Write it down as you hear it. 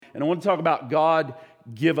And I want to talk about God,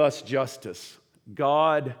 give us justice.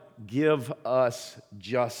 God, give us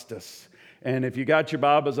justice. And if you got your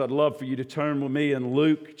Bibles, I'd love for you to turn with me in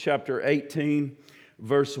Luke chapter 18,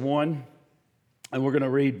 verse 1. And we're going to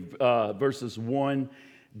read verses 1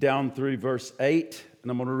 down through verse 8.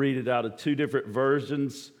 And I'm going to read it out of two different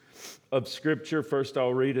versions of Scripture. First,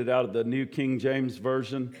 I'll read it out of the New King James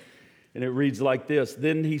Version. And it reads like this.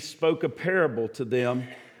 Then he spoke a parable to them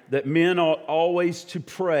that men ought always to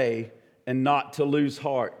pray and not to lose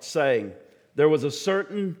heart, saying, there was in a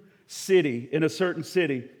certain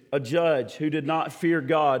city, a judge who did not fear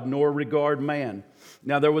God nor regard man.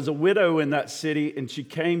 Now there was a widow in that city, and she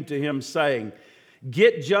came to him saying,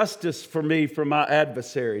 get justice for me from my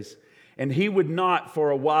adversaries. And he would not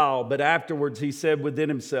for a while, but afterwards he said within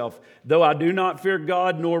himself, though I do not fear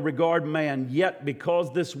God nor regard man, yet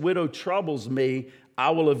because this widow troubles me, I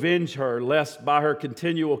will avenge her, lest by her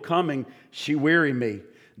continual coming she weary me.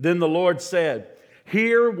 Then the Lord said,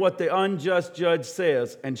 hear what the unjust judge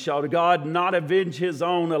says, and shall God not avenge his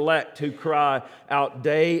own elect who cry out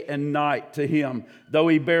day and night to him? Though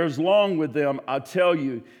he bears long with them, I tell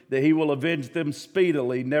you that he will avenge them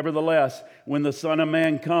speedily. Nevertheless, when the Son of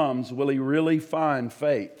Man comes, will he really find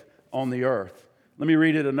faith on the earth? Let me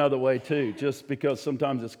read it another way too, just because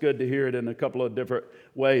sometimes it's good to hear it in a couple of different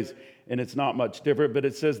ways, and it's not much different, but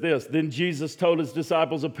it says this. Then Jesus told his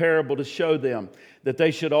disciples a parable to show them that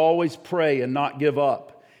they should always pray and not give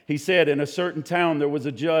up. He said, in a certain town there was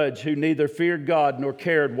a judge who neither feared God nor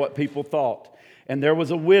cared what people thought. And there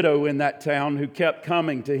was a widow in that town who kept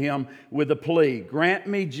coming to him with a plea, grant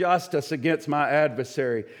me justice against my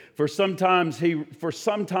adversary. For some time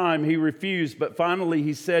he refused, but finally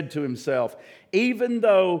he said to himself, even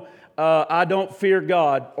though I don't fear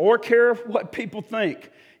God or care what people think,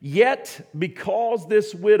 yet because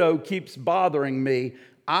this widow keeps bothering me,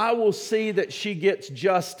 I will see that she gets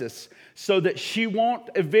justice so that she won't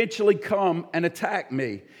eventually come and attack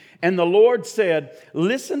me. And the Lord said,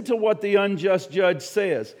 listen to what the unjust judge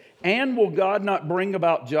says. And will God not bring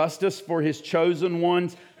about justice for his chosen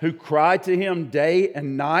ones who cry to him day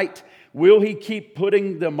and night? Will he keep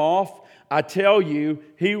putting them off? I tell you,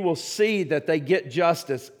 he will see that they get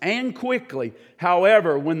justice, and quickly.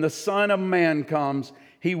 However, when the Son of Man comes,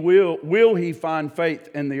 will he find faith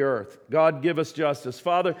in the earth? God, give us justice.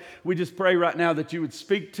 Father, we just pray right now that you would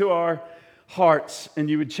speak to our hearts and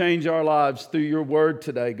you would change our lives through your word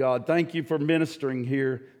today, God. Thank you for ministering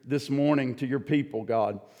here this morning to your people,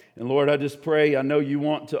 God. And Lord, I just pray, I know you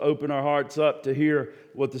want to open our hearts up to hear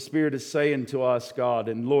what the Spirit is saying to us, God.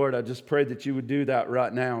 And Lord, I just pray that you would do that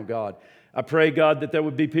right now, God. I pray, God, that there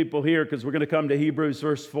would be people here, because we're going to come to Hebrews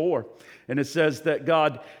verse 4. And it says that,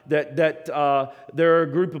 God, that there are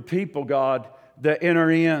a group of people, God, that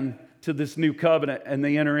enter in to this new covenant, and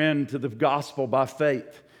they enter into the gospel by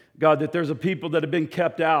faith. God, that there's a people that have been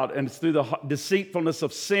kept out, and it's through the deceitfulness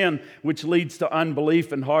of sin which leads to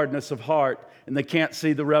unbelief and hardness of heart, and they can't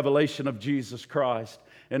see the revelation of Jesus Christ.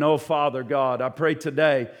 And oh, Father God, I pray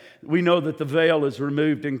today, we know that the veil is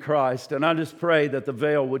removed in Christ, and I just pray that the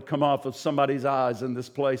veil would come off of somebody's eyes in this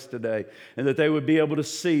place today, and that they would be able to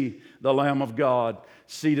see the Lamb of God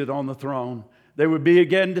seated on the throne. They would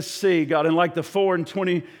begin to see, God, and like the 4 and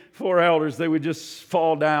 24 elders, they would just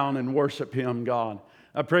fall down and worship Him, God.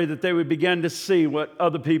 I pray that they would begin to see what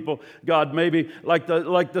other people, God, maybe like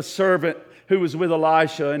the servant who was with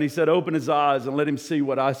Elisha, and he said, open his eyes and let him see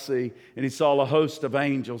what I see. And he saw a host of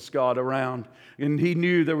angels, God, around. And he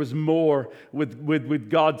knew there was more with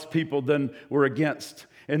God's people than were against.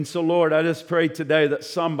 And so, Lord, I just pray today that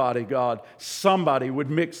somebody, God, somebody would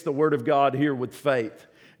mix the Word of God here with faith.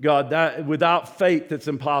 God, that without faith, it's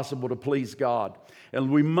impossible to please God.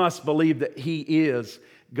 And we must believe that He is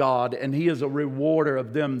God, and He is a rewarder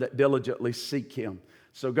of them that diligently seek Him.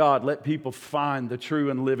 So God, let people find the true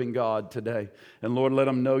and living God today. And Lord, let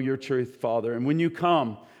them know your truth, Father. And when you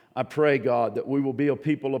come, I pray, God, that we will be a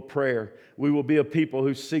people of prayer. We will be a people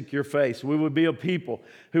who seek your face. We will be a people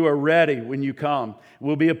who are ready when you come.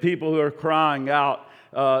 We'll be a people who are crying out,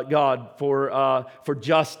 God, for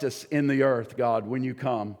justice in the earth, God, when you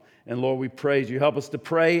come. And Lord, we praise you. Help us to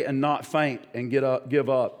pray and not faint and give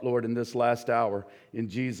up, Lord, in this last hour. In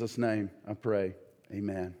Jesus' name, I pray.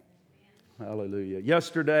 Amen. Hallelujah.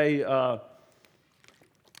 Yesterday, I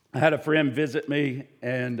had a friend visit me,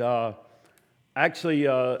 and actually,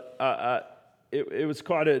 it was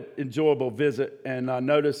quite an enjoyable visit, and I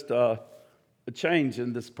noticed a change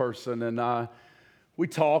in this person, and we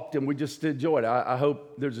talked, and we just enjoyed it. I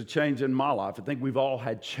hope there's a change in my life. I think we've all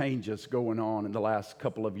had changes going on in the last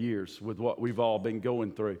couple of years with what we've all been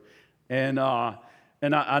going through, and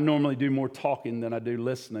And I normally do more talking than I do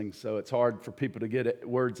listening, so it's hard for people to get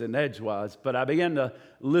words in edgewise. But I began to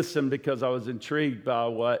listen because I was intrigued by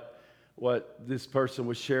what this person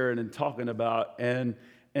was sharing and talking about. And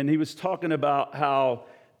he was talking about how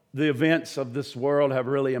the events of this world have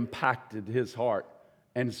really impacted his heart.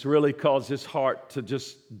 And it's really caused his heart to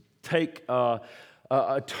just take a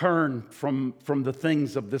turn from the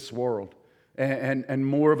things of this world and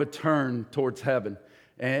more of a turn towards heaven.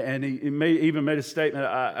 And he even made a statement.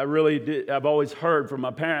 I've always heard from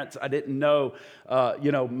my parents. I didn't know,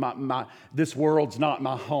 this world's not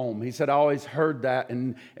my home. He said, I always heard that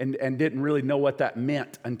and didn't really know what that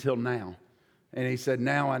meant until now. And he said,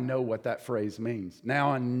 now I know what that phrase means.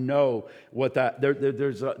 Now I know what that,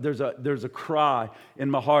 there's a cry in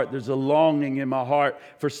my heart. There's a longing in my heart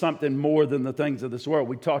for something more than the things of this world.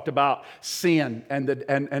 We talked about sin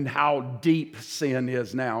and how deep sin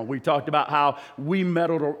is now. We talked about how we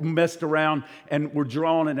messed around and were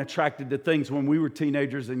drawn and attracted to things when we were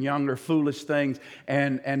teenagers and younger, foolish things,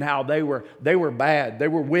 and how they were bad, they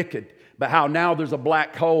were wicked. But how now there's a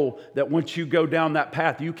black hole that once you go down that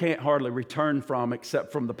path, you can't hardly return from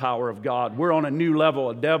except from the power of God. We're on a new level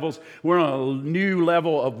of devils. We're on a new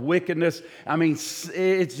level of wickedness. I mean,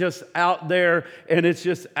 it's just out there, and it's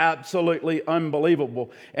just absolutely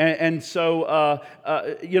unbelievable. And so,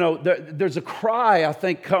 there's a cry, I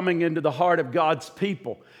think, coming into the heart of God's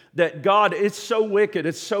people that God, it's so wicked,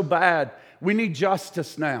 it's so bad. We need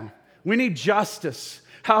justice now. We need justice.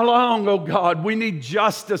 How long, oh God? We need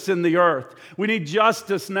justice in the earth. We need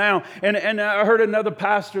justice now. And I heard another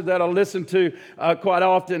pastor that I listen to quite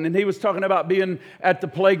often, and he was talking about being at the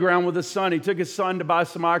playground with his son. He took his son to buy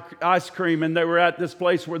some ice cream, and they were at this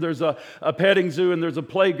place where there's a petting zoo and there's a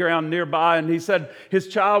playground nearby. And he said his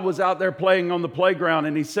child was out there playing on the playground,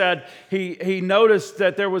 and he said he noticed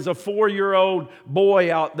that there was a 4-year-old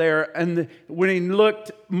boy out there, and when he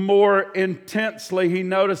looked more intensely, he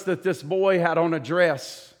noticed that this boy had on a dress.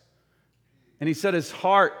 And he said his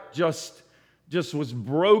heart just was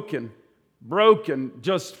broken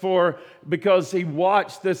just because he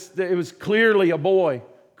watched this. It was clearly a boy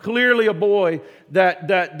that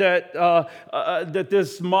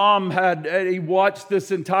this mom had. He watched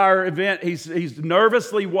this entire event. He's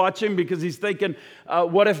nervously watching because he's thinking,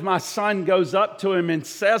 what if my son goes up to him and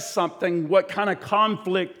says something? What kind of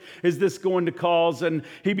conflict is this going to cause? And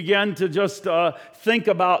he began to just think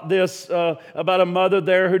about this, about a mother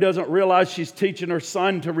there who doesn't realize she's teaching her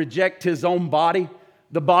son to reject his own body.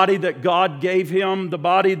 The body that God gave him, the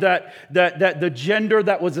body that the gender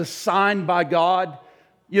that was assigned by God.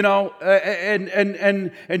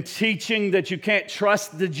 And teaching that you can't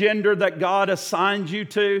trust the gender that God assigned you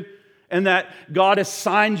to, and that God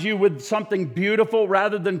assigned you with something beautiful,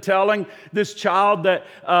 rather than telling this child that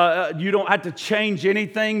you don't have to change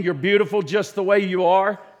anything. You're beautiful just the way you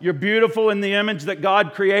are. You're beautiful in the image that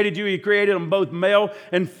God created you. He created them both male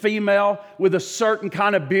and female with a certain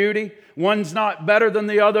kind of beauty. One's not better than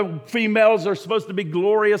the other. Females are supposed to be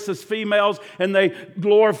glorious as females, and they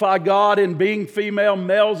glorify God in being female.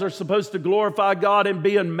 Males are supposed to glorify God in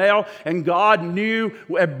being male, and God knew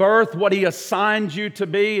at birth what He assigned you to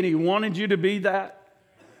be, and He wanted you to be that.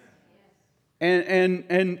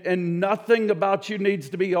 And nothing about you needs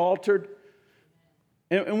to be altered.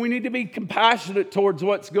 And we need to be compassionate towards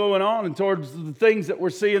what's going on and towards the things that we're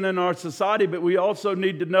seeing in our society, but we also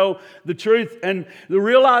need to know the truth. And the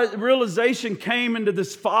realization came into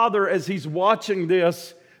this father as he's watching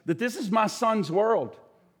this, that this is my son's world.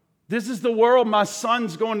 This is the world my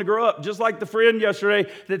son's going to grow up. Just like the friend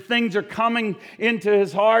yesterday, that things are coming into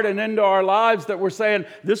his heart and into our lives that we're saying,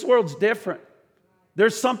 this world's different.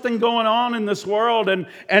 There's something going on in this world, and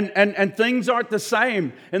things aren't the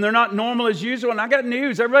same, and they're not normal as usual. And I got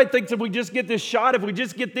news. Everybody thinks if we just get this shot, if we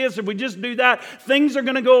just get this, if we just do that, things are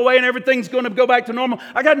going to go away and everything's going to go back to normal.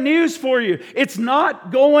 I got news for you. It's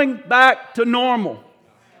not going back to normal.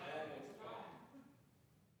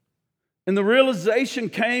 And the realization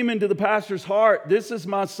came into the pastor's heart. This is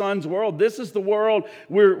my son's world. This is the world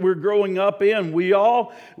we're growing up in. We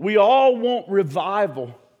all want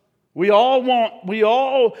revival. We all want,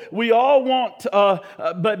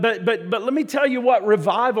 but let me tell you what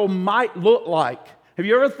revival might look like. Have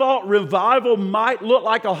you ever thought revival might look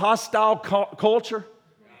like a hostile culture?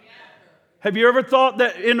 Have you ever thought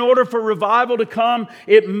that in order for revival to come,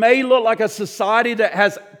 it may look like a society that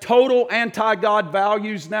has total anti-God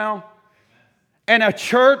values now? And a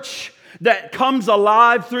church that comes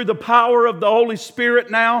alive through the power of the Holy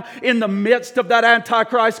Spirit now in the midst of that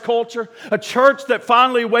Antichrist culture. A church that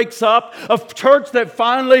finally wakes up. A church that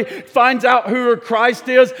finally finds out who her Christ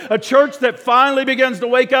is. A church that finally begins to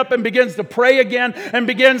wake up and begins to pray again and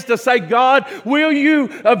begins to say, God, will you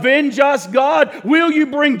avenge us? God, will you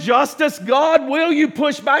bring justice? God, will you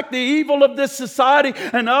push back the evil of this society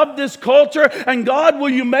and of this culture? And God, will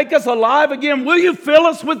you make us alive again? Will you fill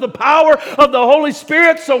us with the power of the Holy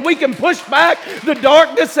Spirit so we can push back the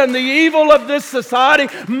darkness and the evil of this society?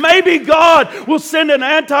 Maybe God will send an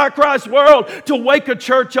Antichrist world to wake a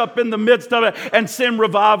church up in the midst of it and send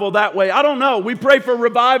revival that way. I don't know. We pray for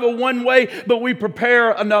revival one way, but we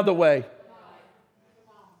prepare another way.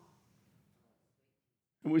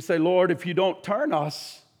 And we say, Lord, if you don't turn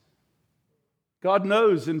us, God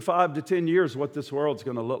knows in 5 to 10 years what this world's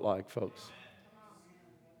going to look like, folks.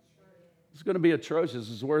 It's going to be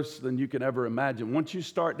atrocious. It's worse than you can ever imagine. Once you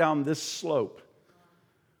start down this slope,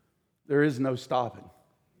 there is no stopping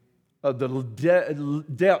of the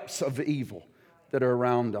depths of evil that are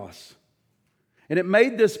around us. And it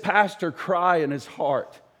made this pastor cry in his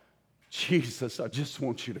heart, Jesus, I just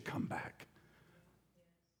want you to come back.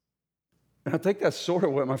 And I think that's sort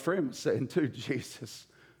of what my friend was saying too. Jesus,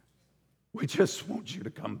 we just want you to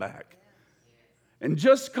come back. And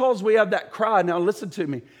just because we have that cry, now listen to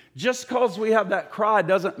me, just because we have that cry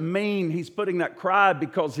doesn't mean he's putting that cry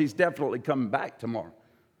because he's definitely coming back tomorrow.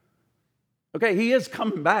 Okay, he is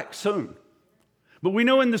coming back soon. But we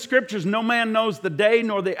know in the Scriptures, no man knows the day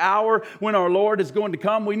nor the hour when our Lord is going to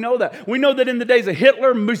come. We know that. We know that in the days of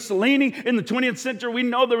Hitler, Mussolini, in the 20th century, we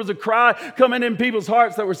know there was a cry coming in people's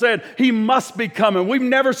hearts that were saying, he must be coming. We've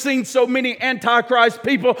never seen so many Antichrist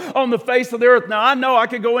people on the face of the earth. Now, I know I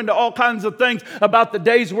could go into all kinds of things about the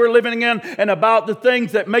days we're living in and about the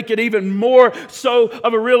things that make it even more so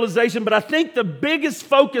of a realization. But I think the biggest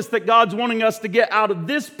focus that God's wanting us to get out of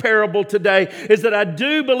this parable today is that I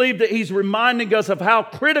do believe that he's reminding us of how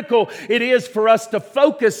critical it is for us to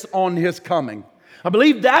focus on his coming. I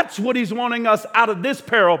believe that's what he's wanting us out of this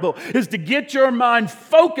parable, is to get your mind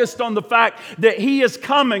focused on the fact that he is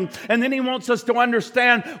coming. And then he wants us to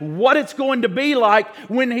understand what it's going to be like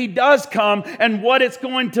when he does come and what it's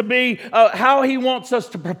going to be, how he wants us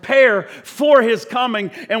to prepare for his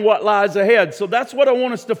coming and what lies ahead. So that's what I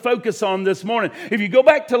want us to focus on this morning. If you go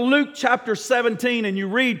back to Luke chapter 17 and you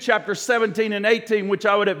read chapter 17 and 18, which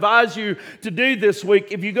I would advise you to do this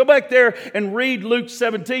week, if you go back there and read Luke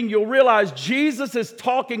 17, you'll realize Jesus is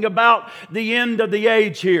talking about the end of the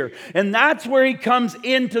age here. And that's where he comes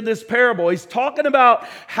into this parable. He's talking about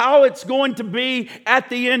how it's going to be at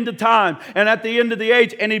the end of time and at the end of the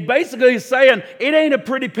age. And he basically is saying, it ain't a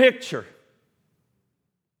pretty picture.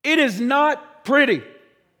 It is not pretty.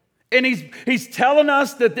 And he's telling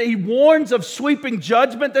us that he warns of sweeping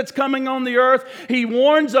judgment that's coming on the earth. He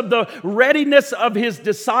warns of the readiness of his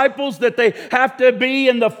disciples, that they have to be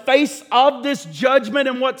in the face of this judgment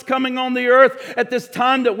and what's coming on the earth at this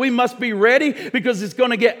time, that we must be ready because it's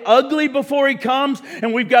going to get ugly before he comes.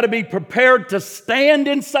 And we've got to be prepared to stand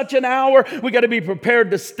in such an hour. We've got to be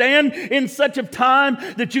prepared to stand in such a time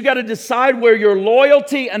that you got to decide where your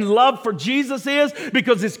loyalty and love for Jesus is,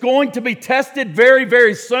 because it's going to be tested very,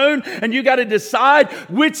 very soon. And you got to decide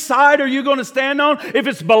which side are you going to stand on. If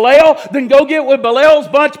it's Belial, then go get with Belial's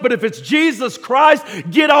bunch. But if it's Jesus Christ,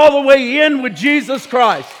 get all the way in with Jesus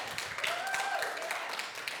Christ.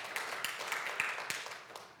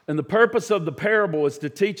 And the purpose of the parable is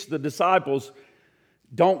to teach the disciples,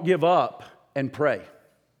 don't give up and pray.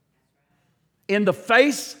 In the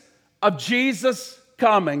face of Jesus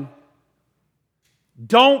coming,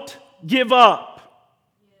 don't give up.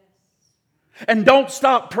 And don't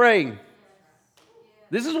stop praying.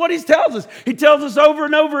 This is what he tells us. He tells us over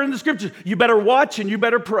and over in the Scriptures, you better watch and you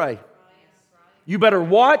better pray. You better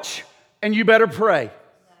watch and you better pray.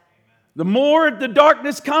 The more the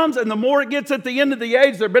darkness comes and the more it gets at the end of the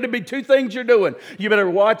age, there better be two things you're doing. You better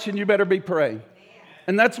watch and you better be praying.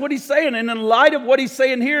 And that's what he's saying. And in light of what he's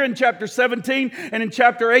saying here in chapter 17 and in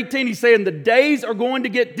chapter 18, he's saying the days are going to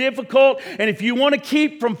get difficult. And if you want to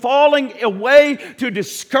keep from falling away to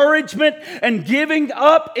discouragement and giving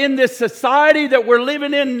up in this society that we're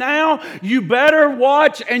living in now, you better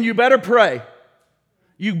watch and you better pray.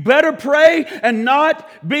 You better pray and not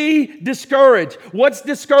be discouraged. What's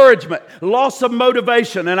discouragement? Loss of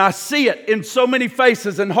motivation. And I see it in so many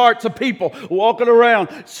faces and hearts of people walking around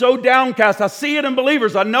so downcast. I see it in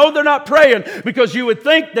believers. I know they're not praying because you would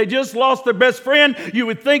think they just lost their best friend. You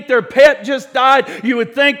would think their pet just died. You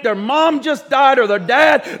would think their mom just died or their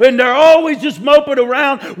dad. And they're always just moping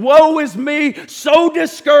around. Woe is me. So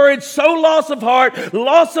discouraged. So loss of heart.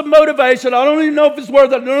 Loss of motivation. I don't even know if it's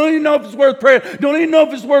worth it. I don't even know if it's worth prayer. Don't even know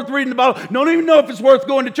if it's worth reading the Bible. Don't even know if it's worth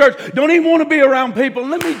going to church. Don't even want to be around people.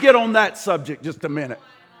 Let me get on that subject just a minute.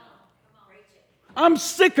 I'm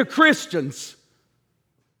sick of Christians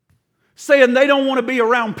saying they don't want to be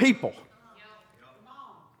around people.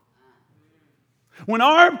 When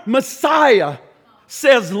our Messiah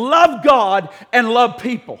says love God and love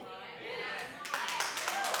people.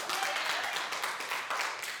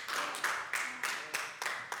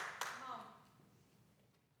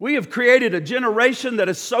 We have created a generation that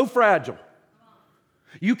is so fragile.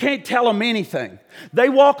 You can't tell them anything. They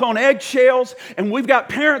walk on eggshells, and we've got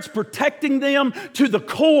parents protecting them to the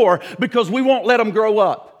core because we won't let them grow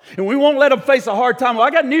up. And we won't let them face a hard time. Well, I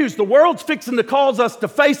got news. The world's fixing to cause us to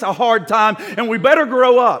face a hard time, and we better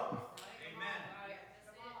grow up.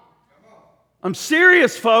 I'm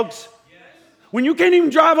serious, folks. When you can't even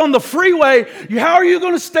drive on the freeway, how are you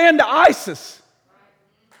going to stand to ISIS?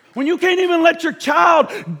 When you can't even let your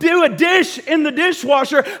child do a dish in the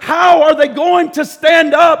dishwasher, how are they going to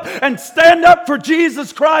stand up and stand up for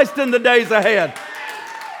Jesus Christ in the days ahead?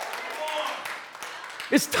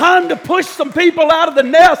 It's time to push some people out of the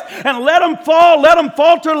nest and let them fall, let them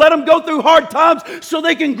falter, let them go through hard times so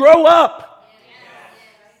they can grow up.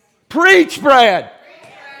 Preach, Brad.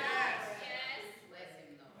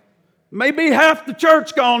 Maybe half the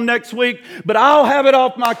church gone next week, but I'll have it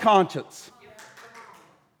off my conscience.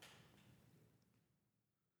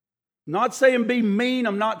 I'm not saying be mean.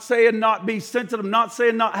 I'm not saying not be sensitive. I'm not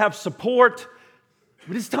saying not have support.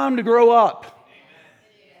 But it's time to grow up.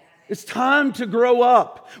 It's time to grow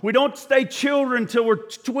up. We don't stay children until we're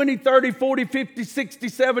 20, 30, 40, 50, 60,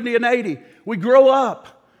 70, and 80. We grow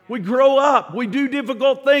up. We grow up. We do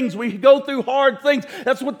difficult things. We go through hard things.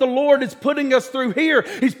 That's what the Lord is putting us through here.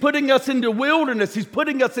 He's putting us into wilderness. He's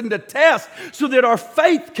putting us into tests so that our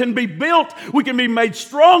faith can be built. We can be made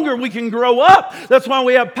stronger. We can grow up. That's why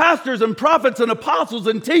we have pastors and prophets and apostles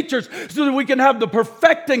and teachers so that we can have the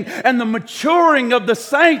perfecting and the maturing of the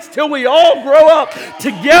saints till we all grow up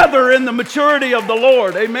together in the maturity of the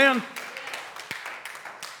Lord. Amen?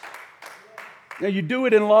 Now you do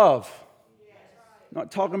it in love. Not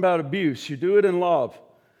talking about abuse. You do it in love.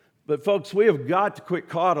 But folks, we have got to quit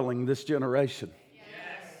coddling this generation. Yes.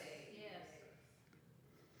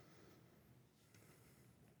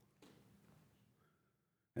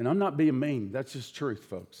 And I'm not being mean. That's just truth,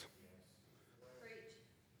 folks.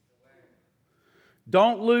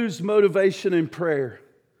 Don't lose motivation in prayer.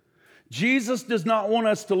 Jesus does not want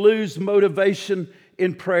us to lose motivation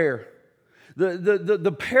in prayer.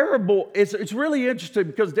 The parable, it's really interesting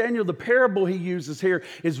because Daniel, the parable he uses here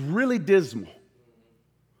is really dismal.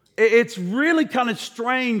 It's really kind of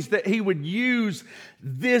strange that he would use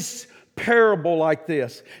this parable like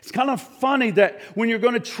this. It's kind of funny that when you're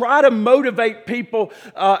going to try to motivate people,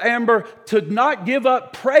 Amber, to not give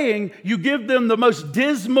up praying, you give them the most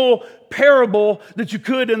dismal parable that you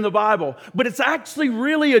could in the Bible. But it's actually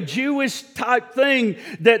really a Jewish type thing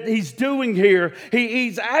that he's doing here.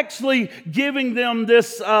 He's actually giving them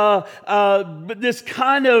this this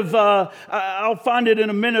kind of, I'll find it in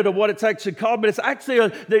a minute of what it's actually called, but it's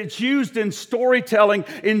actually it's used in storytelling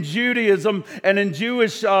in Judaism and in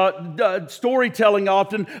Jewish storytelling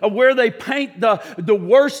often, where they paint the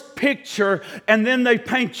worst picture and then they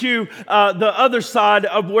paint you the other side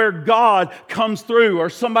of where God comes through or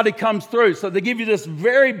somebody comes through. So they give you this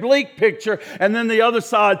very bleak picture and then the other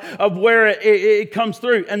side of where it comes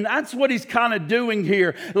through. And that's what he's kind of doing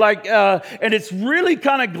here. And it's really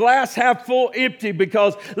kind of glass half full empty,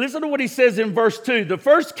 because listen to what he says in verse 2. The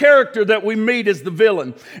first character that we meet is the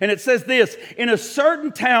villain. And it says this: in a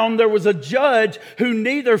certain town there was a judge who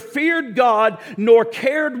neither feared God nor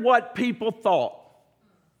cared what people thought.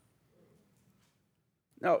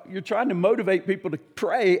 Now, you're trying to motivate people to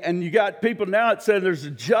pray, and you got people now, it said there's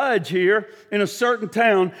a judge here in a certain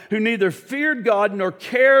town who neither feared God nor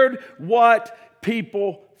cared what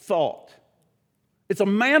people thought. It's a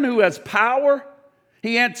man who has power.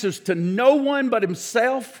 He answers to no one but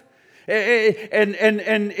himself.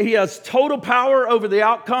 And he has total power over the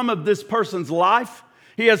outcome of this person's life.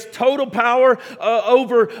 He has total power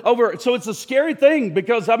over. So it's a scary thing,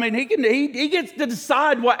 because, I mean, he gets to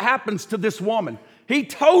decide what happens to this woman. He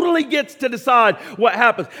totally gets to decide what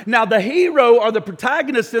happens. Now, the hero or the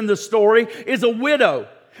protagonist in the story is a widow,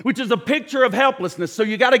 which is a picture of helplessness. So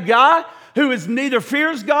you got a guy who is neither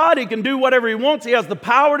fears God, he can do whatever he wants, he has the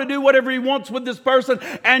power to do whatever he wants with this person,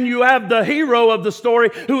 and you have the hero of the story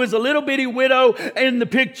who is a little bitty widow in the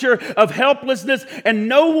picture of helplessness, and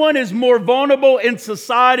no one is more vulnerable in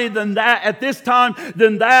society than that at this time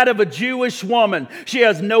than that of a Jewish woman. She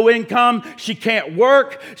has no income, she can't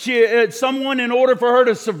work, someone in order for her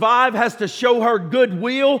to survive has to show her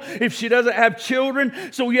goodwill if she doesn't have children.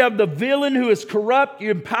 So you have the villain who is corrupt,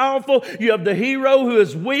 you're powerful, you have the hero who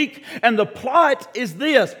is weak, and the plot is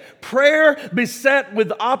this: prayer beset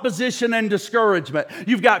with opposition and discouragement.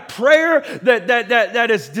 You've got prayer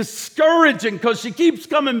that is discouraging because she keeps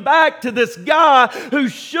coming back to this guy who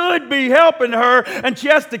should be helping her, and she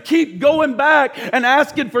has to keep going back and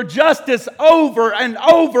asking for justice over and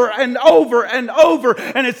over and over and over,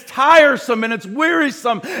 and it's tiresome and it's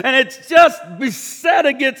wearisome and it's just beset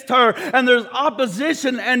against her, and there's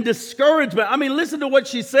opposition and discouragement. I mean, listen to what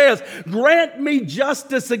she says: grant me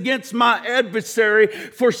justice against my adversary.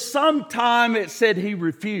 For some time it said he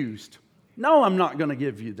refused. No, I'm not going to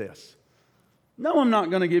give you this. No, I'm not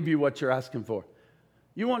going to give you what you're asking for.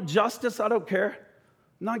 You want justice? I don't care.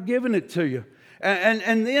 I'm not giving it to you.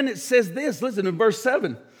 And then it says this, listen, in verse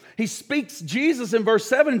 7. Jesus in verse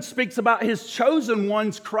 7 speaks about his chosen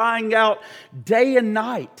ones crying out day and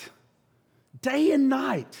night. Day and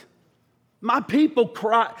night. My people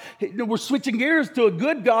cry. We're switching gears to a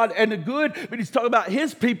good God and a good, but he's talking about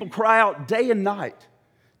his people cry out day and night.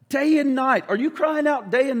 Day and night. Are you crying out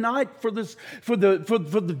day and night for this, for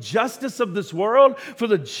the justice of this world, for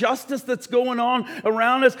the justice that's going on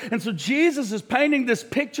around us? And so Jesus is painting this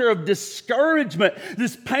picture of discouragement,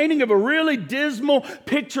 this painting of a really dismal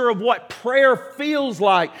picture of what prayer feels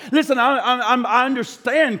like. Listen, I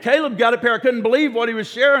understand. Caleb got up here. I couldn't believe what he was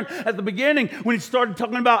sharing at the beginning when he started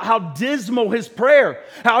talking about how dismal his prayer,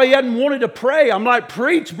 how he hadn't wanted to pray. I'm like,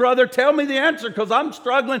 preach, brother. Tell me the answer, because I'm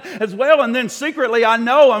struggling as well. And then secretly, I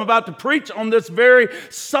know I'm about to preach on this very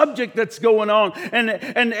subject that's going on. And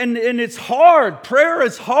it's hard. Prayer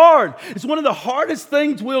is hard. It's one of the hardest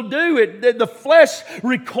things we'll do. The flesh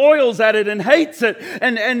recoils at it and hates it.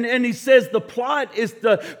 And he says the plot is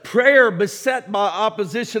the prayer beset by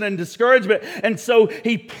opposition and discouragement. And so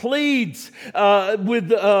he pleads in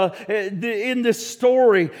this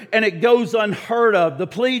story, and it goes unheard of. The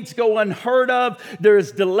pleads go unheard of. There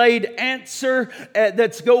is delayed answer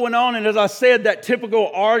that's going on. And as I said, that typical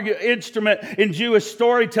instrument in Jewish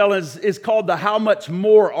storytelling is called the how much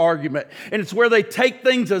more argument. And it's where they take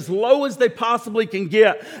things as low as they possibly can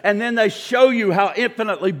get, and then they show you how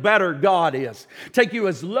infinitely better God is. Take you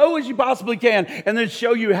as low as you possibly can, and then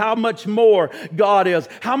show you how much more God is.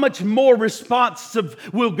 How much more responsive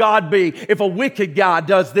will God be? If a wicked guy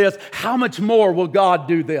does this, how much more will God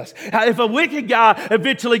do this? If a wicked guy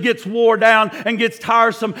eventually gets wore down and gets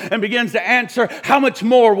tiresome and begins to answer, how much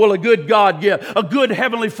more will a good God give? A good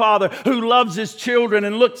Heavenly Father who loves His children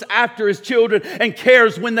and looks after His children and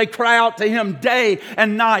cares when they cry out to Him day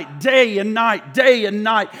and night, day and night, day and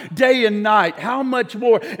night, day and night. How much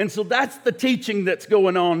more? And so that's the teaching that's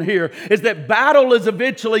going on here, is that battle is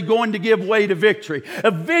eventually going to give way to victory.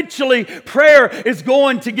 Eventually, prayer is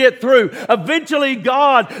going to get through. Eventually,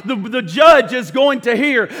 God, the judge, is going to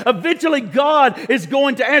hear. Eventually, God is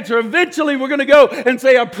going to answer. Eventually, we're going to go and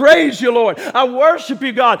say, I praise you, Lord. I worship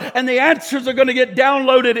you, God. And the answers are going to get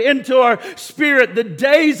downloaded into our spirit. The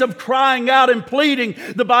days of crying out and pleading,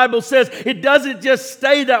 the Bible says, it doesn't just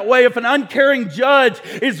stay that way. If an uncaring judge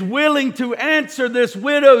is willing to answer this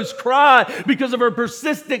widow's cry because of her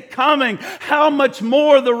persistent coming, how much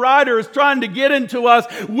more, the writer is trying to get into us,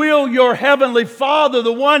 will your Heavenly Father,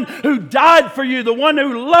 the one who died for you, the one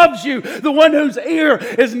who loves you, the one whose ear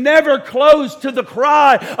is never closed to the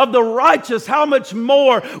cry of the righteous, how much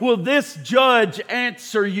more will this judge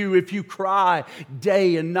answer you if you cry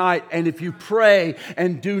day and night, and if you pray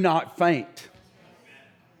and do not faint?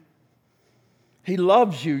 He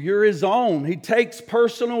loves you. You're His own. He takes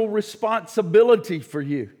personal responsibility for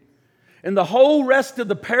you. And the whole rest of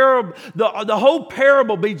the parable, the whole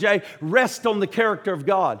parable, BJ, rests on the character of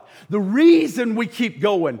God. The reason we keep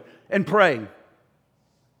going and praying,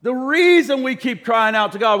 the reason we keep crying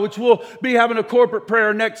out to God, which we'll be having a corporate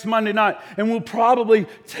prayer next Monday night, and we'll probably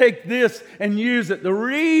take this and use it. The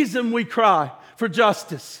reason we cry for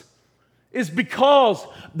justice is because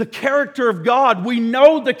the character of God, we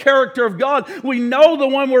know the character of God. We know the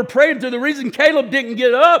one we're praying to. The reason Caleb didn't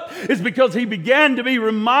get up is because he began to be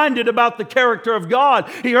reminded about the character of God.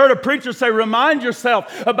 He heard a preacher say, remind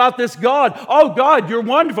yourself about this God. Oh God, you're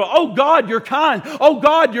wonderful. Oh God, you're kind. Oh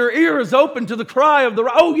God, your ear is open to the cry of the...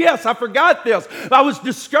 Oh yes, I forgot this. I was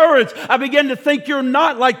discouraged. I began to think you're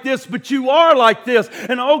not like this, but you are like this.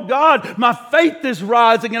 And oh God, my faith is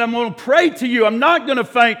rising and I'm going to pray to you. I'm not going to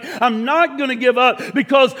faint. I'm not going to give up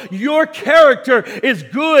because your character is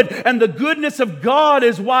good, and the goodness of God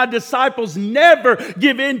is why disciples never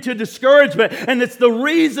give in to discouragement. And it's the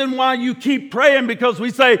reason why you keep praying, because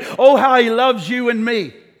we say, oh, how He loves you and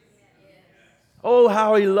me. Oh,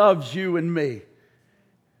 how He loves you and me.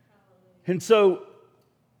 And so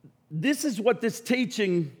this is what this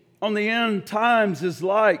teaching on the end times is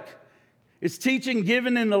like. It's teaching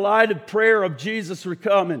given in the light of prayer of Jesus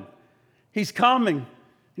coming. He's coming.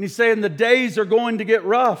 And He's saying the days are going to get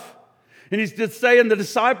rough. And He's just saying the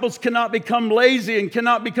disciples cannot become lazy and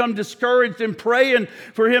cannot become discouraged in praying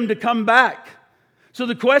for Him to come back. So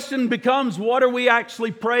the question becomes, what are we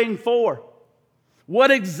actually praying for? What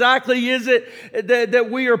exactly is it that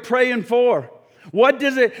we are praying for? What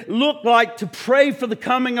does it look like to pray for the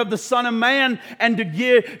coming of the Son of Man and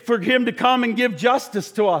for Him to come and give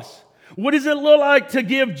justice to us? What does it look like to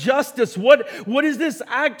give justice? What is this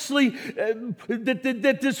actually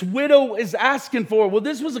that this widow is asking for? Well,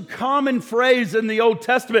 this was a common phrase in the Old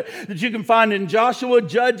Testament that you can find in Joshua,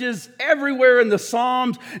 Judges, everywhere in the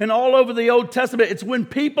Psalms and all over the Old Testament. It's when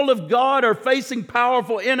people of God are facing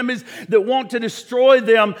powerful enemies that want to destroy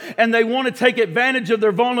them and they want to take advantage of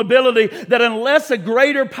their vulnerability, that unless a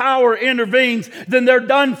greater power intervenes, then they're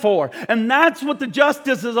done for. And that's what the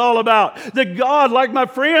justice is all about. That God, like my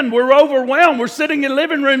friend, we're overwhelmed. We're sitting in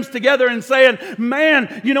living rooms together and saying,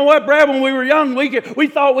 man, you know what, Brad, when we were young, we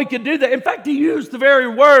thought we could do that. In fact, he used the very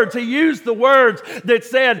words. He used the words that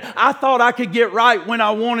said, I thought I could get right when I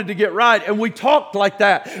wanted to get right. And we talked like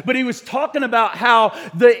that. But he was talking about how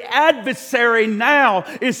the adversary now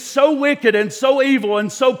is so wicked and so evil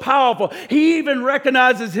and so powerful. He even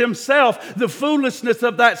recognizes himself the foolishness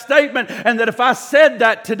of that statement, and that if I said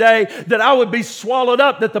that today, that I would be swallowed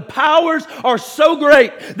up, that the powers are so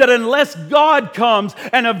great that unless God comes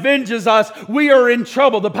and avenges us, we are in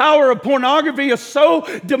trouble. The power of pornography is so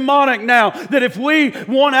demonic now that if we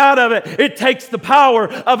want out of it, it takes the power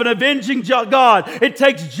of an avenging God. It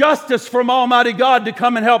takes justice from Almighty God to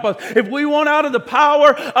come and help us. If we want out of the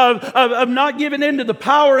power of not giving in to the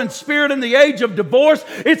power and spirit in the age of divorce,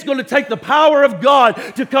 it's going to take the power of God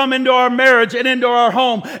to come into our marriage and into our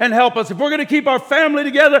home and help us. If we're going to keep our family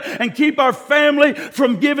together and keep our family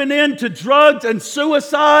from giving in to drugs and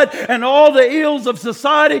suicide and all the ills of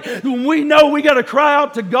society, we know we got to cry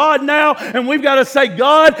out to God now, and we've got to say,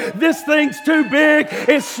 God, this thing's too big.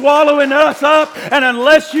 It's swallowing us up, and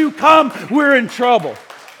unless you come, we're in trouble.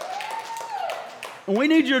 And we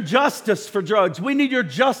need your justice for drugs. We need your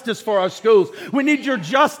justice for our schools. We need your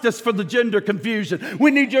justice for the gender confusion.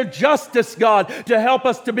 We need your justice, God, to help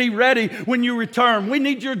us to be ready when you return. We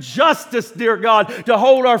need your justice, dear God, to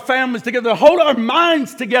hold our families together, to hold our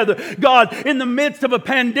minds together, God, in the midst of a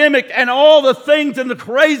pandemic and all the things and the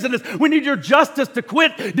craziness. We need your justice to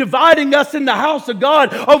quit dividing us in the house of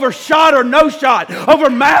God over shot or no shot,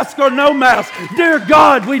 over mask or no mask. Dear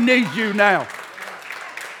God, we need you now.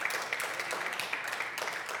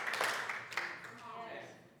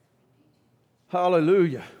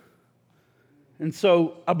 Hallelujah. And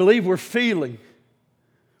so I believe we're feeling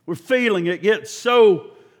it gets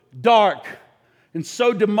so dark and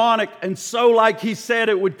so demonic and so like he said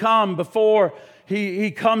it would come before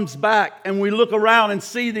he comes back. And we look around and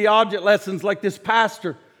see the object lessons like this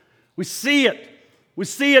pastor. We see it. We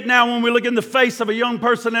see it now when we look in the face of a young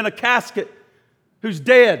person in a casket who's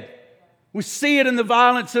dead. We see it in the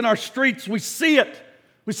violence in our streets. We see it.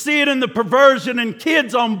 We see it in the perversion in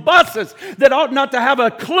kids on buses that ought not to have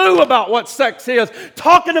a clue about what sex is,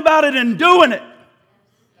 talking about it and doing it.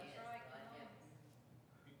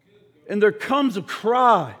 And there comes a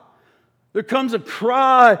cry. There comes a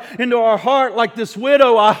cry into our heart like this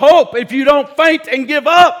widow. I hope if you don't faint and give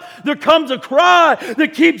up, there comes a cry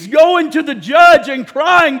that keeps going to the judge and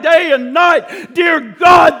crying day and night. Dear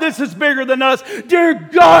God, this is bigger than us. Dear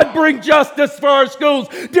God, bring justice for our schools.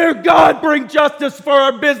 Dear God, bring justice for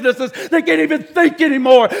our businesses. They can't even think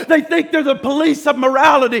anymore. They think they're the police of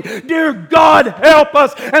morality. Dear God, help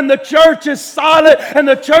us. And the church is silent, and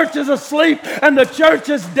the church is asleep, and the church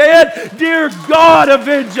is dead. Dear God,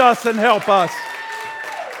 avenge us and help us.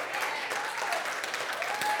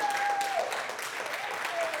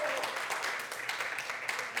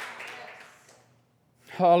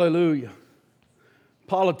 Hallelujah.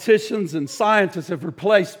 Politicians and scientists have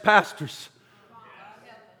replaced pastors.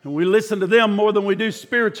 And we listen to them more than we do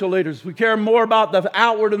spiritual leaders. We care more about the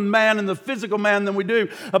outward man and the physical man than we do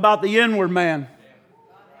about the inward man.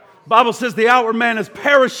 The Bible says the outward man is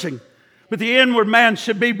perishing, but the inward man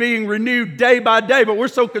should be being renewed day by day. But we're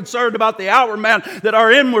so concerned about the outward man that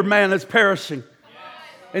our inward man is perishing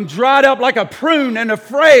and dried up like a prune and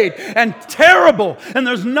afraid and terrible. And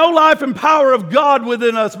there's no life and power of God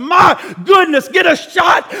within us. My goodness, get a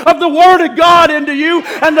shot of the Word of God into you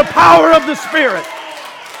and the power of the Spirit.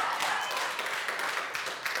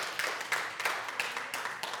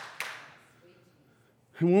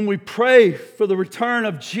 And when we pray for the return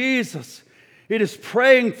of Jesus, it is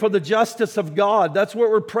praying for the justice of God. That's what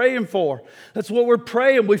we're praying for. That's what we're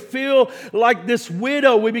praying. We feel like this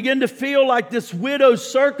widow. We begin to feel like this widow's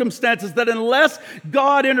circumstances, that unless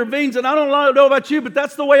God intervenes, and I don't know about you, but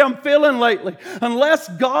that's the way I'm feeling lately. Unless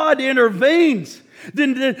God intervenes,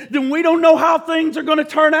 then we don't know how things are going to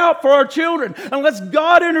turn out for our children. Unless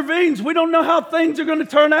God intervenes, we don't know how things are going to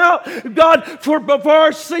turn out. For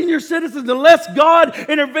our senior citizens, unless God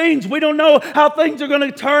intervenes, we don't know how things are going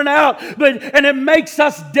to turn out. And it makes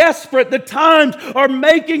us desperate. The times are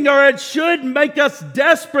making, or it should make us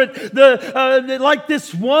desperate. Like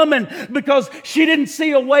this woman, because she didn't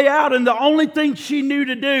see a way out, and the only thing she knew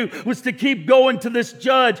to do was to keep going to this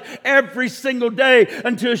judge every single day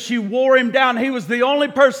until she wore him down. He was the only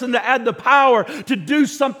person that had the power to do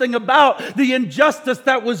something about the injustice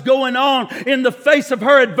that was going on in the face of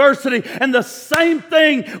her adversity. And the same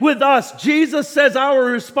thing with us. Jesus says our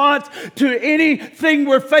response to anything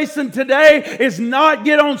we're facing today is not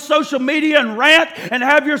get on social media and rant and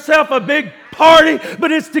have yourself a big party,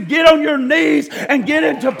 but it's to get on your knees and get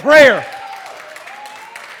into prayer.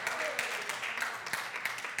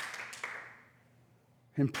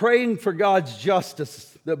 And praying for God's justice,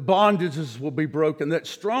 that bondages will be broken, that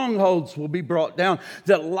strongholds will be brought down,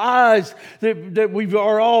 that lies that we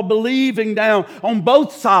are all believing down on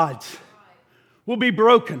both sides will be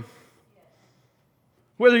broken.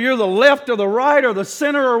 Whether you're the left or the right or the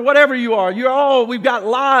center or whatever you are, we've got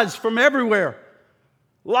lies from everywhere.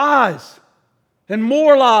 Lies and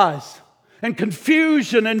more lies. And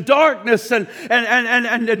confusion and darkness and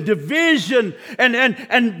division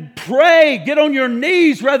and pray. Get on your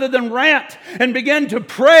knees rather than rant, and begin to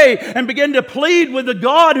pray and begin to plead with the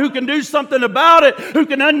God who can do something about it, who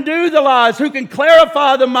can undo the lies, who can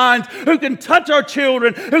clarify the minds, who can touch our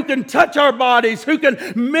children, who can touch our bodies, who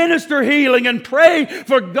can minister healing, and pray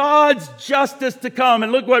for God's justice to come.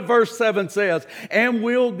 And look what verse 7 says. And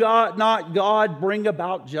will not God bring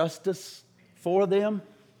about justice for them?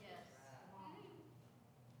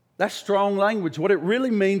 That's strong language. What it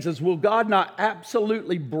really means is, will God not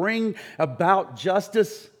absolutely bring about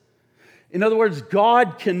justice? In other words,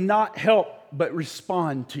 God cannot help but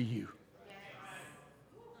respond to you.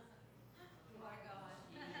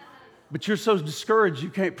 But you're so discouraged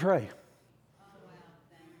you can't pray.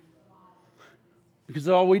 Because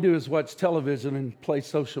all we do is watch television and play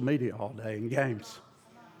social media all day and games.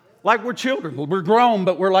 Like we're children. We're grown,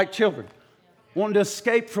 but we're like children. Wanting to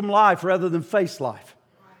escape from life rather than face life.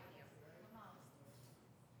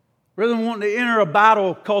 Rather than wanting to enter a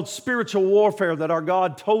battle called spiritual warfare that our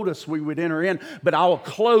God told us we would enter in, but I will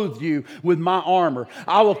clothe you with my armor.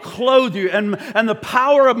 I will clothe you, and the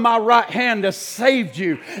power of my right hand has saved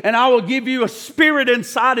you. And I will give you a spirit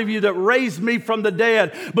inside of you that raised me from the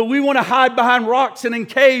dead. But we want to hide behind rocks and in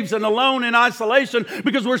caves and alone in isolation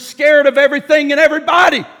because we're scared of everything and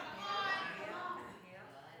everybody.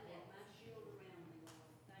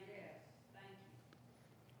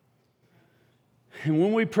 And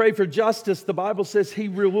when we pray for justice, the Bible says He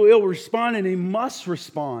will respond, and He must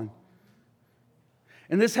respond.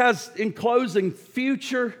 And this has, in closing,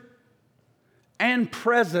 future and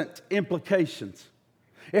present implications.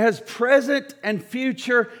 It has present and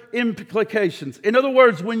future implications. In other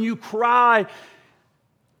words, when you cry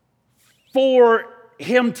for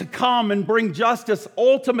Him to come and bring justice,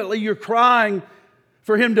 ultimately you're crying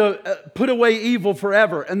for Him to put away evil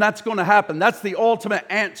forever. And that's going to happen. That's the ultimate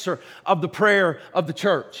answer of the prayer of the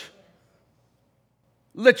church.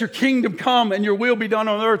 Let your kingdom come and your will be done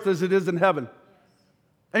on earth as it is in heaven.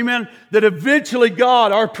 Amen. That eventually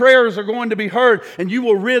God, our prayers are going to be heard, and you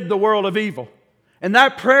will rid the world of evil. And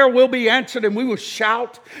that prayer will be answered, and we will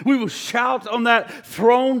shout. We will shout on that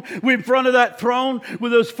throne. We're in front of that throne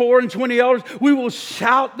with those 4 and 20 elders. We will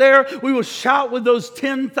shout there. We will shout with those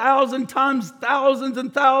 10,000 times thousands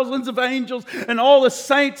and thousands of angels and all the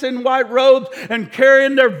saints in white robes and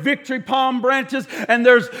carrying their victory palm branches. And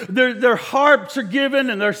their harps are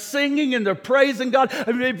given, and they're singing and they're praising God.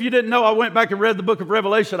 I mean, if you didn't know, I went back and read the book of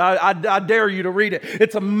Revelation. I dare you to read it.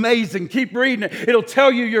 It's amazing. Keep reading it. It'll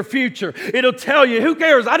tell you your future. It'll tell you. Who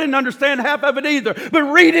cares? I didn't understand half of it either. But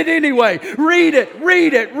read it anyway. Read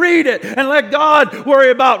it. And let God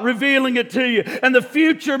worry about revealing it to you. And the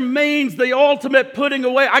future means the ultimate putting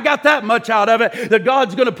away. I got that much out of it. That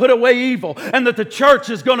God's going to put away evil. And that the church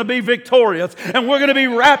is going to be victorious. And we're going to be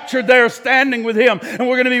raptured there standing with Him. And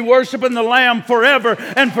we're going to be worshiping the Lamb forever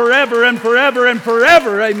and forever and forever and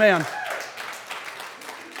forever. Amen.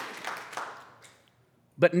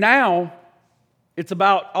 But now, it's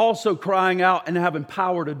about also crying out and having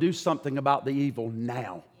power to do something about the evil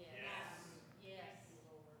now.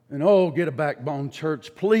 And oh, get a backbone,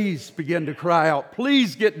 church. Please begin to cry out.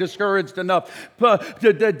 Please get discouraged enough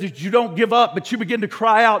that you don't give up, but you begin to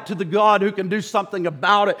cry out to the God who can do something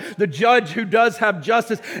about it. The judge who does have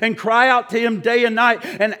justice, and cry out to Him day and night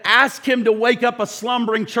and ask Him to wake up a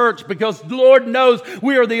slumbering church, because Lord knows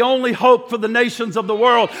we are the only hope for the nations of the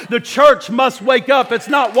world. The church must wake up. It's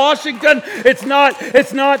not Washington. It's not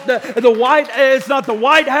the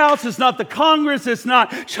White House. It's not the Congress. It's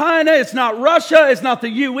not China. It's not Russia. It's not the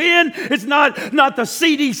UN. It's not the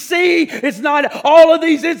CDC. It's not all of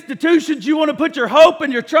these institutions you want to put your hope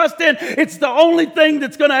and your trust in. It's the only thing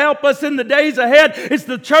that's going to help us in the days ahead. It's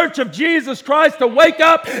the church of Jesus Christ to wake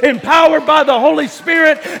up, empowered by the Holy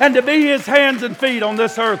Spirit, and to be His hands and feet on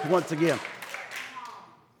this earth once again.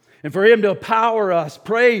 And for Him to empower us,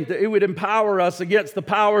 pray that He would empower us against the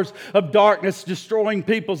powers of darkness destroying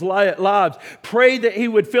people's lives. Pray that He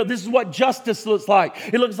would feel, this is what justice looks like.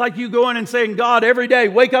 It looks like you going and saying, God, every day,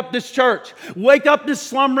 wake up this church. Wake up this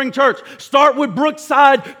slumbering church. Start with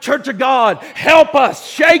Brookside Church of God. Help us,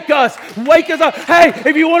 shake us, wake us up. Hey,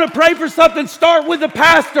 if you want to pray for something, start with the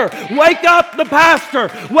pastor. Wake up the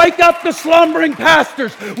pastor. Wake up the slumbering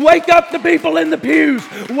pastors. Wake up the people in the pews.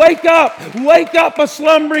 Wake up a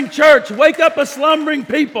slumbering church. Wake up a slumbering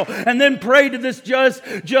people. And then pray to this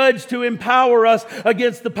judge to empower us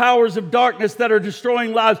against the powers of darkness that are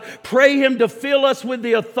destroying lives. Pray Him to fill us with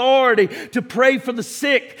the authority to pray for the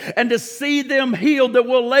sick and to see them healed, that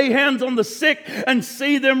we'll lay hands on the sick and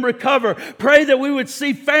see them recover. Pray that we would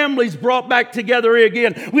see families brought back together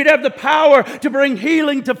again. We'd have the power to bring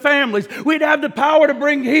healing to families. We'd have the power to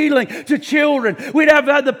bring healing to children. We'd have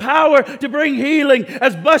had the power to bring healing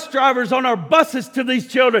as bus drivers on our buses to these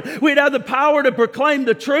children. We'd have the power to proclaim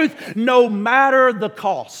the truth no matter the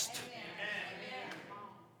cost.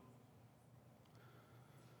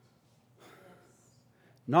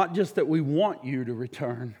 Not just that we want you to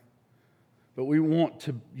return, but we want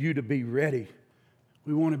you to be ready.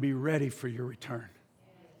 We want to be ready for your return.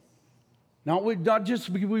 Not just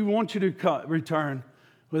we want you to return,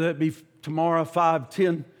 whether it be tomorrow, 5,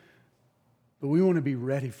 10, but we want to be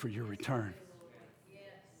ready for your return.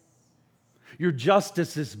 Your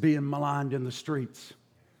justice is being maligned in the streets.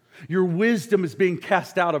 Your wisdom is being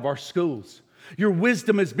cast out of our schools. Your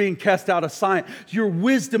wisdom is being cast out of science. Your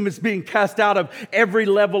wisdom is being cast out of every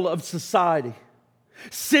level of society.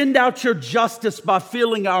 Send out your justice by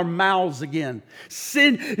filling our mouths again.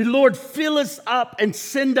 Lord, fill us up and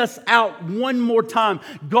send us out one more time.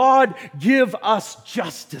 God, give us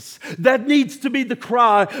justice. That needs to be the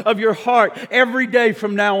cry of your heart every day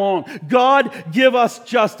from now on. God, give us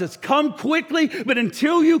justice. Come quickly, but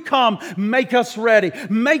until you come, make us ready.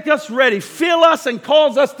 Make us ready. Fill us and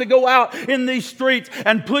cause us to go out in these streets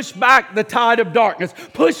and push back the tide of darkness.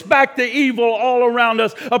 Push back the evil all around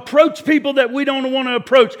us. Approach people that we don't want to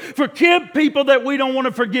approach. Forgive people that we don't want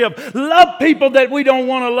to forgive. Love people that we don't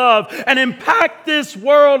want to love. And impact this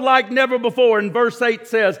world like never before. And verse 8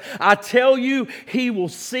 says, I tell you, He will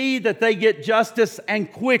see that they get justice and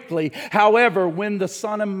quickly. However, when the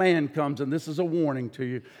Son of Man comes, and this is a warning to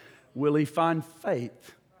you, will He find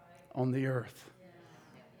faith on the earth?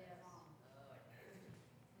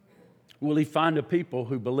 Will He find a people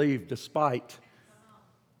who believe despite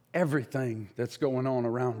everything that's going on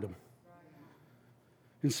around them?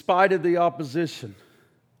 In spite of the opposition.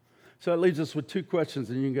 So that leaves us with 2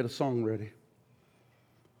 questions, and you can get a song ready.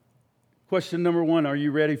 Question number 1, are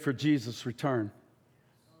you ready for Jesus' return?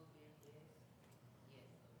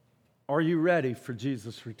 Are you ready for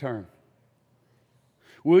Jesus' return?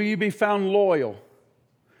 Will you be found loyal,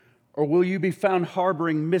 or will you be found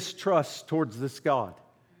harboring mistrust towards this God?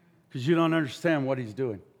 Because you don't understand what He's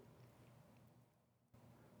doing.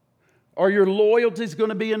 Are your loyalties going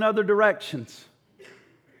to be in other directions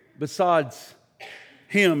besides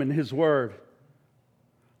Him and His Word?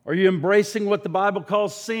 Are you embracing what the Bible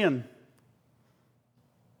calls sin?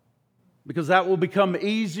 Because that will become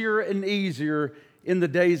easier and easier in the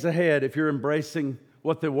days ahead if you're embracing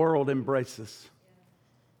what the world embraces.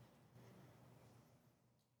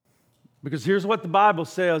 Because here's what the Bible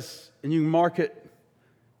says, and you can mark it,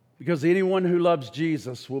 because anyone who loves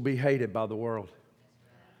Jesus will be hated by the world.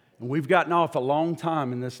 And we've gotten off a long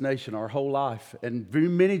time in this nation, our whole life, and through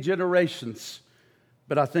many generations.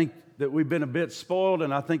 But I think that we've been a bit spoiled,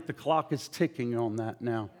 and I think the clock is ticking on that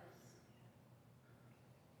now.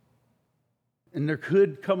 And there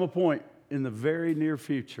could come a point in the very near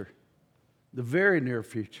future, when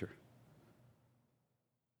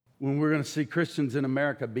we're going to see Christians in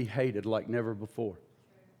America be hated like never before.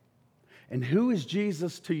 And who is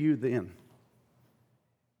Jesus to you then?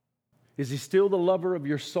 Is He still the lover of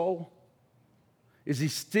your soul? Is He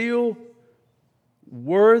still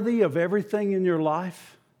worthy of everything in your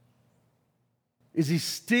life? Is He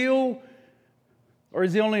still, or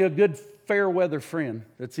is He only a good fair weather friend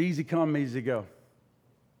that's easy come, easy go?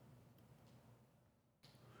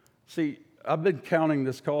 See, I've been counting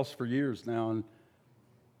this cost for years now,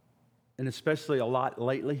 and especially a lot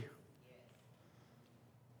lately.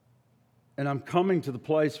 And I'm coming to the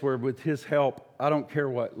place where with His help, I don't care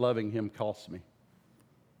what loving Him costs me.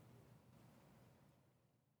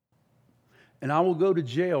 And I will go to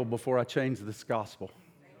jail before I change this gospel.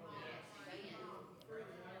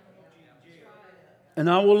 And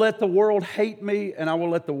I will let the world hate me, and I will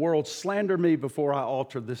let the world slander me before I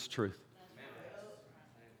alter this truth.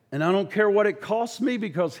 And I don't care what it costs me,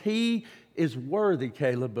 because He is worthy,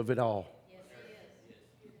 Caleb, of it all.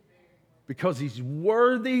 Because He's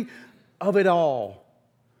worthy of it all.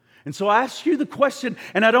 And so I ask you the question,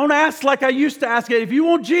 and I don't ask like I used to ask it. If you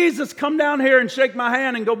want Jesus, come down here and shake my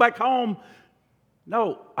hand and go back home.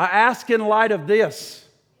 No, I ask in light of this.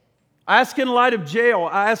 I ask in light of jail.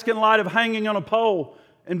 I ask in light of hanging on a pole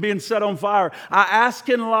and being set on fire. I ask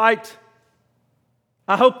in light,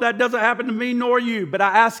 I hope that doesn't happen to me nor you, but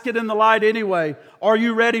I ask it in the light anyway. Are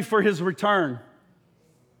you ready for His return?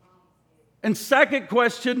 And second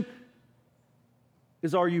question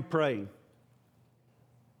is, are you praying?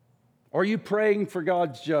 Are you praying for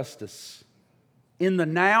God's justice in the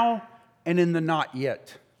now and in the not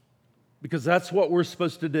yet? Because that's what we're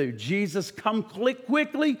supposed to do. Jesus, come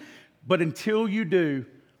quickly, but until you do,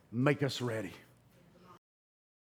 make us ready.